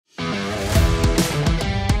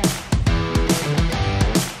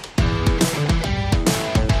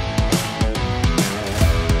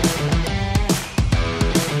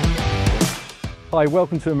Hi,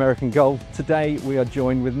 welcome to American Golf. Today we are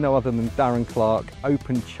joined with no other than Darren Clarke,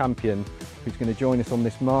 Open champion, who's going to join us on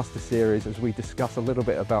this Master Series as we discuss a little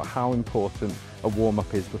bit about how important a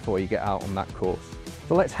warm-up is before you get out on that course.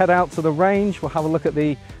 So let's head out to the range. We'll have a look at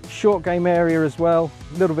the short game area as well,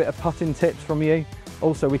 a little bit of putting tips from you.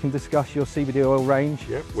 Also, we can discuss your CBD oil range.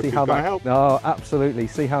 Yep, which is going to help. Oh, absolutely.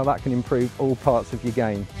 See how that can improve all parts of your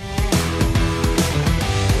game.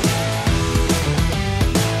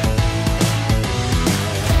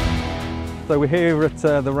 So we're here at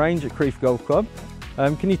the range at Crieff Golf Club.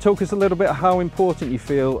 Can you talk us a little bit how important you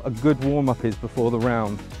feel a good warm-up is before the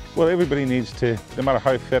round? Well, everybody needs to, no matter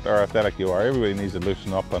how fit or athletic you are, everybody needs to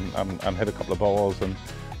loosen up and hit a couple of balls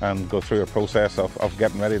and go through a process of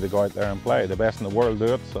getting ready to go out there and play. The best in the world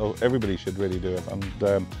do it, so everybody should really do it.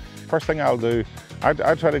 And first thing I'll do, I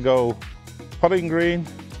try to go putting green,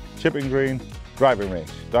 chipping green, driving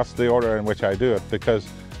range. That's the order in which I do it, because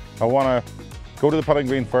I want to go to the putting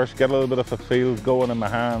green first, get a little bit of a feel going in my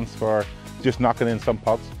hands for just knocking in some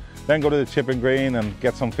putts. Then go to the chipping green and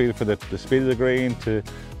get some feel for the speed of the green to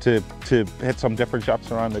hit some different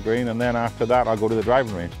shots around the green. And then after that, I'll go to the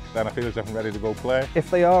driving range. Then I feel as if I'm ready to go play. If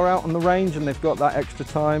they are out on the range and they've got that extra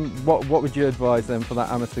time, what would you advise them for that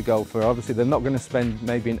amateur golfer? Obviously, they're not going to spend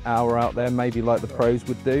maybe an hour out there, maybe like the pros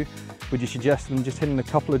would do. Would you suggest them just hitting a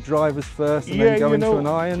couple of drivers first and then go into an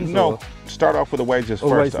irons? No, start off with the wedges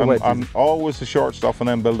first. I'm always the short stuff and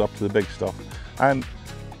then build up to the big stuff. And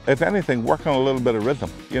if anything, work on a little bit of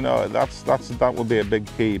rhythm. You know, that would be a big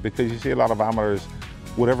key, because you see a lot of amateurs,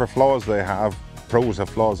 whatever flaws they have, pros have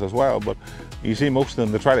flaws as well, but you see most of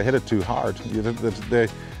them, they try to hit it too hard. They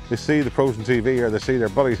see the pros on TV or they see their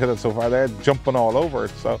buddies hit it so far, they're jumping all over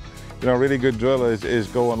it. So, you know, a really good drill is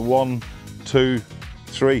going 1, 2,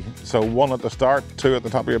 3. So 1 at the start, 2 at the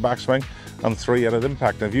top of your backswing, and 3 at an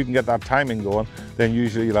impact. And if you can get that timing going, then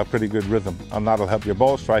usually you'll have pretty good rhythm, and that'll help your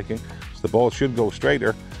ball striking. So the ball should go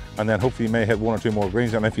straighter, and then hopefully you may hit 1 or 2 more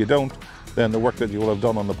greens. And if you don't, then the work that you will have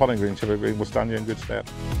done on the putting green, chipping green, will stand you in good stead.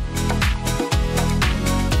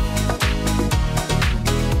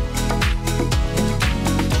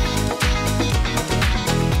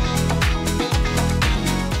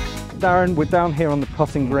 Darren, we're down here on the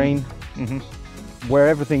putting green, where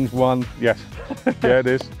everything's won. Yes, yeah, it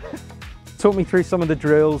is. Talk me through some of the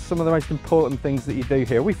drills, some of the most important things that you do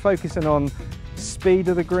here. Are we focusing on speed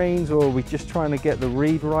of the greens, or are we just trying to get the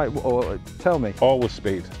read right? Or tell me. Always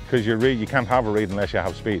speed, because your read, you can't have a read unless you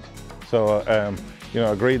have speed. So you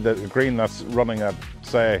know, a green that's running at,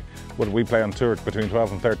 say, when we play on tour between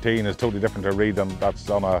 12 and 13 is totally different to a read that's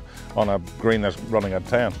on a green that's running at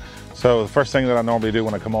 10. So the first thing that I normally do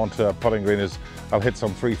when I come onto a putting green is I'll hit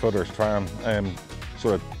some 3-footers, try and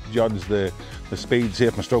sort of judge the speed, see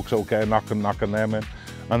if my stroke's okay, knocking them in.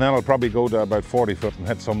 And then I'll probably go to about 40 foot and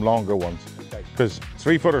hit some longer ones. Because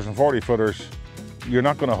 3-footers and 40-footers, you're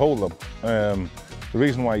not going to hold them. The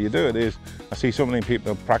reason why you do it is, I see so many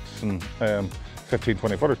people practicing 15,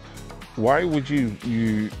 20-footers. Why would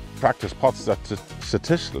you practice putts that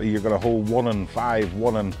statistically you're going to hold 1 and 5,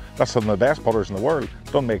 that's some of the best putters in the world?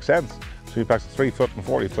 Doesn't make sense. So you practice 3-foot and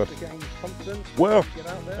 40-foot. Well,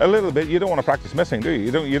 a little bit. You don't want to practice missing, do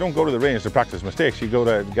you? You don't go to the range to practice mistakes. You go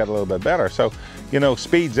to get a little bit better. So, you know,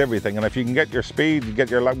 speed's everything. And if you can get your speed, get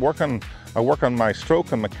your I work on my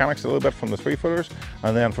stroke and mechanics a little bit from the 3-footers,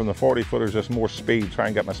 and then from the 40-footers, just more speed. Try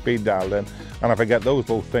and get my speed dialed in. And if I get those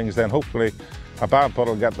both things, then hopefully a bad putt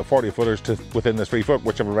will get the 40-footers to within the 3-foot,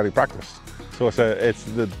 which I've already practiced. So it's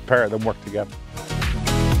the pair of them work together.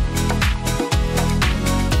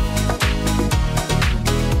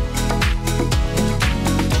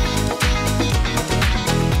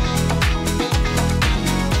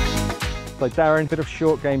 So Darren, a bit of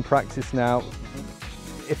short game practice now.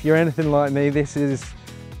 If you're anything like me, this is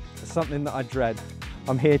something that I dread.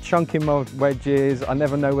 I'm here chunking my wedges. I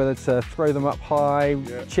never know whether to throw them up high,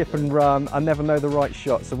 chip and run. I never know the right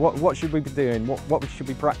shot. So what should we be doing? What should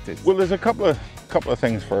we practice? Well, there's a couple of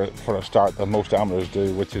things for a start that most amateurs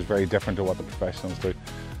do, which is very different to what the professionals do.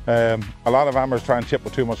 A lot of amateurs try and chip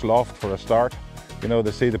with too much loft for a start. You know,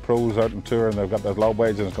 they see the pros out on tour and they've got those low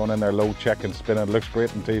wedges and it's going in there low, check and spin. It looks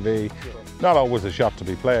great on TV. Not always a shot to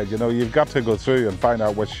be played. You know, you've got to go through and find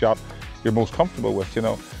out which shot you're most comfortable with. You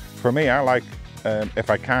know, for me, I like,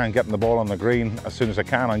 if I can, getting the ball on the green as soon as I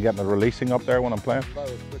can and getting it releasing up there when I'm playing.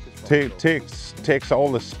 Takes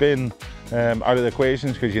all the spin out of the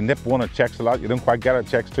equations, because you nip one, it checks a lot. You don't quite get it,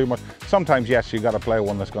 checks too much. Sometimes, yes, you got to play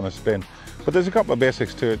one that's going to spin. But there's a couple of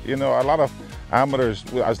basics to it. You know, a lot of amateurs,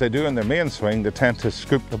 as they do in their main swing, they tend to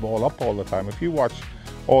scoop the ball up all the time. If you watch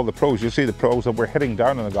all the pros, you'll see the pros that we're hitting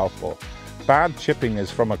down on the golf ball. Bad chipping is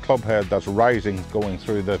from a club head that's rising going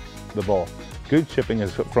through the ball. Good chipping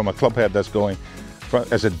is from a club head that's going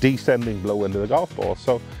as a descending blow into the golf ball.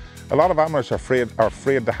 So a lot of amateurs are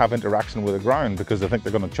afraid to have interaction with the ground because they think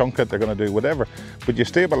they're going to chunk it, they're going to do whatever. But you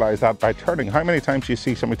stabilise that by turning. How many times do you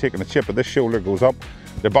see somebody taking a chip, but this shoulder goes up,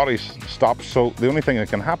 their body stops, so the only thing that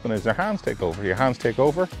can happen is their hands take over. Your hands take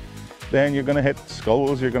over, then you're going to hit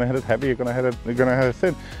skulls, you're going to hit it heavy, you're going to hit it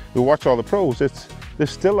thin. You watch all the pros, there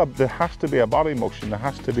has to be a body motion, there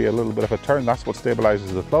has to be a little bit of a turn. That's what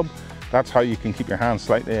stabilises the club. That's how you can keep your hands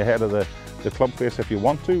slightly ahead of the club face if you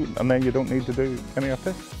want to, and then you don't need to do any of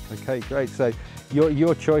this. Okay, great. So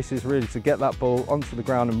your choice is really to get that ball onto the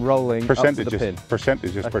ground and rolling up to the pin.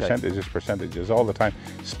 Percentages, okay. percentages all the time.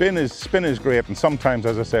 Spin is great, and sometimes,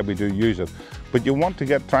 as I said, we do use it. But you want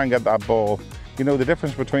to try and get that ball. You know, the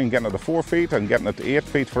difference between getting it to 4 feet and getting it to 8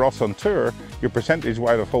 feet for us on tour, your percentage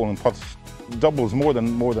wide of hole and putts doubles more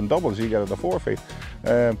than doubles. You get it to 4 feet.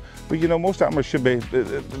 But you know, most amateurs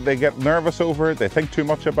they get nervous over it, they think too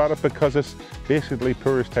much about it because it's basically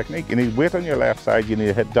purest technique. You need weight on your left side, you need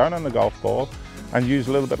to hit down on the golf ball and use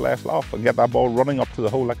a little bit less loft and get that ball running up to the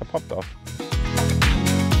hole like a putt does.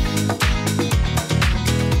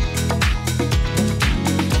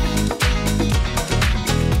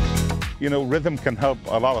 You know, rhythm can help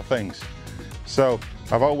a lot of things. So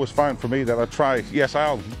I've always found for me that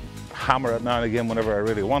I'll hammer it now and again whenever I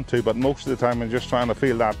really want to, but most of the time I'm just trying to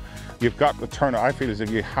feel that you've got to turn it. I feel as if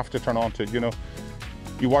you have to turn on to it. You know,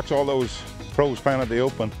 you watch all those pros playing at the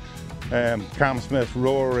Open, Cam Smith,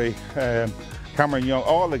 Rory, Cameron Young,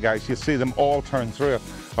 all the guys, you see them all turn through it.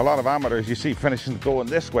 A lot of amateurs you see finishing going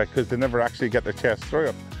this way because they never actually get their chest through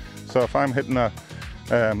it. So if I'm hitting a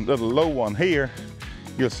little low one here,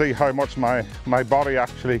 you'll see how much my body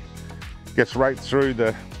actually gets right through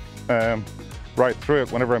it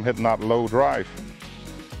whenever I'm hitting that low drive.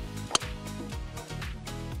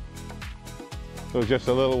 So just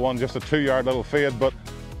a little one, just a 2-yard little fade, but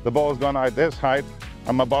the ball's gone out this height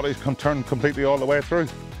and my body's turned completely all the way through.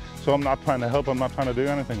 So I'm not trying to help, I'm not trying to do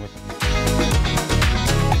anything with it.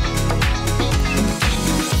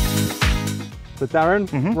 So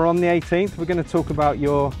Darren, we're on the 18th. We're going to talk about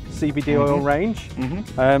your CBD oil range.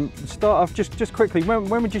 Start off just quickly. When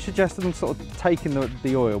would you suggest them sort of taking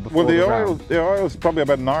the oil before the round? The oil is probably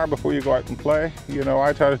about an hour before you go out and play. You know,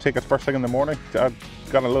 I try to take it first thing in the morning. I've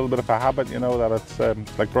got a little bit of a habit, you know, that it's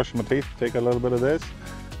like brushing my teeth. Take a little bit of this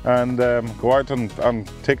and go out and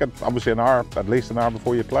take it obviously at least an hour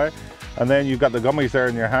before you play. And then you've got the gummies there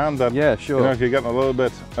in your hand. And, yeah, sure. You know, if you're getting a little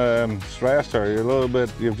bit stressed or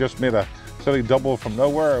you've just made a silly double from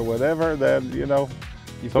nowhere or whatever, then you know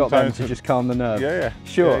you've got them to just calm the nerves. Yeah,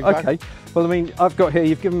 sure. Yeah, exactly. Okay. Well, I mean, I've got here.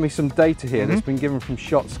 You've given me some data here that's been given from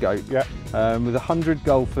ShotScope. Yeah. With 100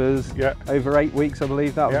 golfers. Yeah. Over 8 weeks, I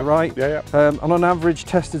believe that was right. Yeah. And on average,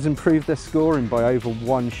 testers improved their scoring by over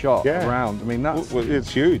 1 shot a round. I mean, that's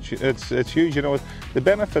it's huge. It's huge. You know, the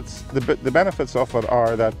benefits of it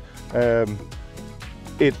are that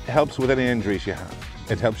it helps with any injuries you have.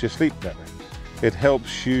 It helps you sleep better. It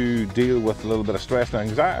helps you deal with a little bit of stress and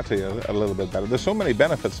anxiety a little bit better. There's so many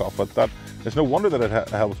benefits of it that it's no wonder that it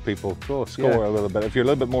helps people score a little bit. If you're a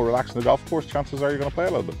little bit more relaxed in the golf course, chances are you're going to play a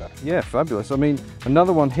little bit better. Yeah, fabulous. I mean,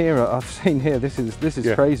 another one here I've seen here. This is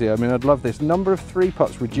crazy. I mean, I'd love this. Number of 3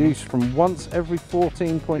 putts reduced from once every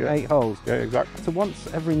 14.8 holes. Yeah, exactly. To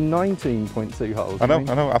once every 19.2 holes. I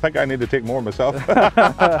know. I think I need to take more myself.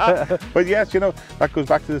 But yes, you know, that goes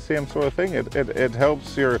back to the same sort of thing. It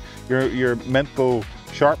helps your mental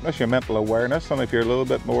sharpness, your mental awareness, and if you're a little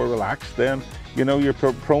bit more relaxed, then you know you're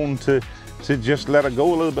prone to just let it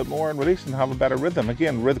go a little bit more and release and have a better rhythm.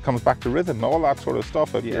 Again, rhythm comes back to rhythm, all that sort of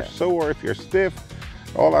stuff. If you're sore, if you're stiff,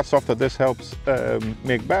 all that stuff that this helps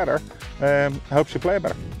make better, helps you play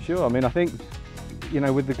better. Sure. I mean, I think, you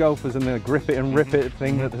know, with the golfers and the grip it and rip it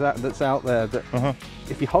thing that's out there, that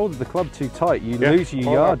if you hold the club too tight, you lose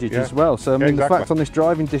your yardage as well. So I mean, the fact on this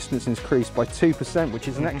driving distance is increased by 2%, which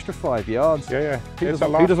is an extra 5 yards. Yeah. Who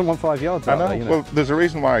doesn't want 5 yards out there, you know? Well, there's a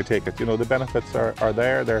reason why I take it. You know, the benefits are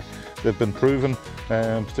there. They've been proven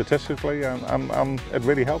statistically, and it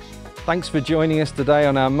really helps. Thanks for joining us today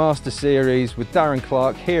on our Master Series with Darren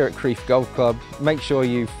Clarke here at Crieff Golf Club. Make sure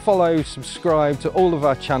you follow, subscribe to all of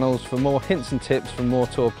our channels for more hints and tips from more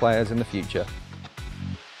tour players in the future.